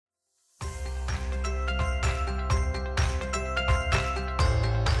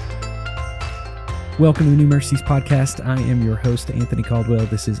Welcome to the New Mercies Podcast. I am your host, Anthony Caldwell.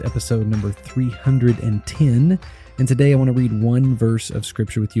 This is episode number 310. And today I want to read one verse of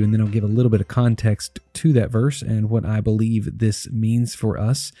Scripture with you, and then I'll give a little bit of context to that verse and what I believe this means for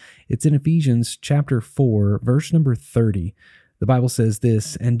us. It's in Ephesians chapter 4, verse number 30. The Bible says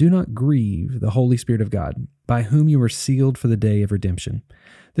this, "And do not grieve the Holy Spirit of God, by whom you were sealed for the day of redemption."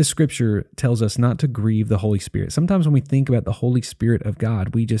 This scripture tells us not to grieve the Holy Spirit. Sometimes when we think about the Holy Spirit of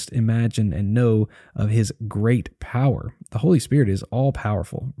God, we just imagine and know of his great power. The Holy Spirit is all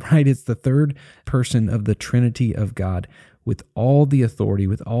powerful, right? It's the third person of the Trinity of God. With all the authority,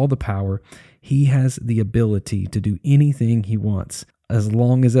 with all the power, he has the ability to do anything he wants, as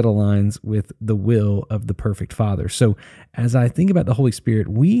long as it aligns with the will of the perfect Father. So as I think about the Holy Spirit,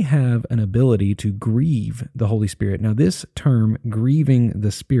 we have an ability to grieve the Holy Spirit. Now, this term, grieving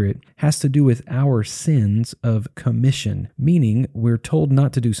the Spirit, has to do with our sins of commission, meaning we're told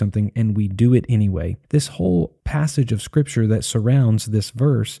not to do something and we do it anyway. This whole passage of Scripture that surrounds this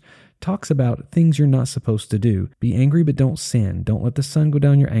verse talks about things you're not supposed to do. Be angry, but don't sin. Don't let the sun go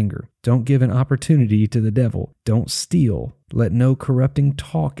down your anger. Don't give an opportunity to the devil. Don't steal. Let no corrupting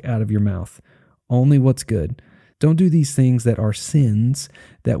talk out of your mouth. Only what's good. Don't do these things that are sins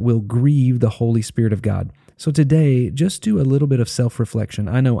that will grieve the Holy Spirit of God. So today, just do a little bit of self-reflection.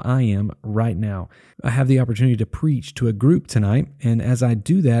 I know I am right now. I have the opportunity to preach to a group tonight, and as I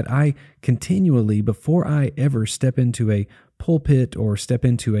do that, I continually, before I ever step into a pulpit or step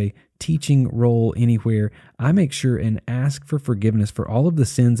into a teaching role anywhere, I make sure and ask for forgiveness for all of the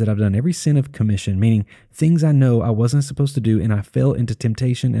sins that I've done, every sin of commission, meaning things I know I wasn't supposed to do and I fell into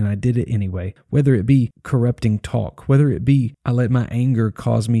temptation and I did it anyway, whether it be corrupting talk, whether it be I let my anger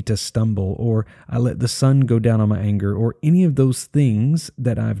cause me to stumble, or I let the sun go down on my anger, or any of those things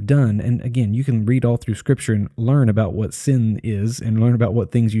that I've done. And again, you can read all through Scripture and learn about what sin is and learn about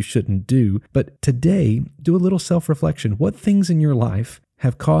what things you shouldn't do. But today, do a little self-reflection. What things in your life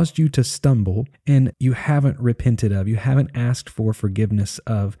have caused you to stumble and you haven't repented of, you haven't asked for forgiveness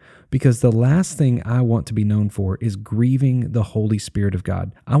of? Because the last thing I want to be known for is grieving the Holy Spirit of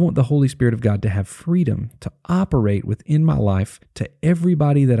God. I want the Holy Spirit of God to have freedom to operate within my life to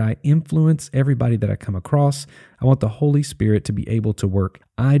everybody that I influence, everybody that I come across. I want the Holy Spirit to be able to work.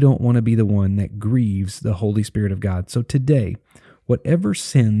 I don't want to be the one that grieves the Holy Spirit of God. So today, whatever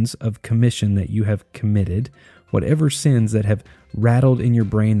sins of commission that you have committed, whatever sins that have rattled in your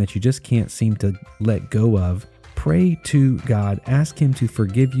brain that you just can't seem to let go of, pray to God. Ask him to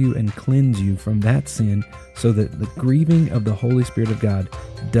forgive you and cleanse you from that sin so that the grieving of the Holy Spirit of God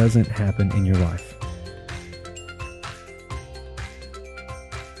doesn't happen in your life.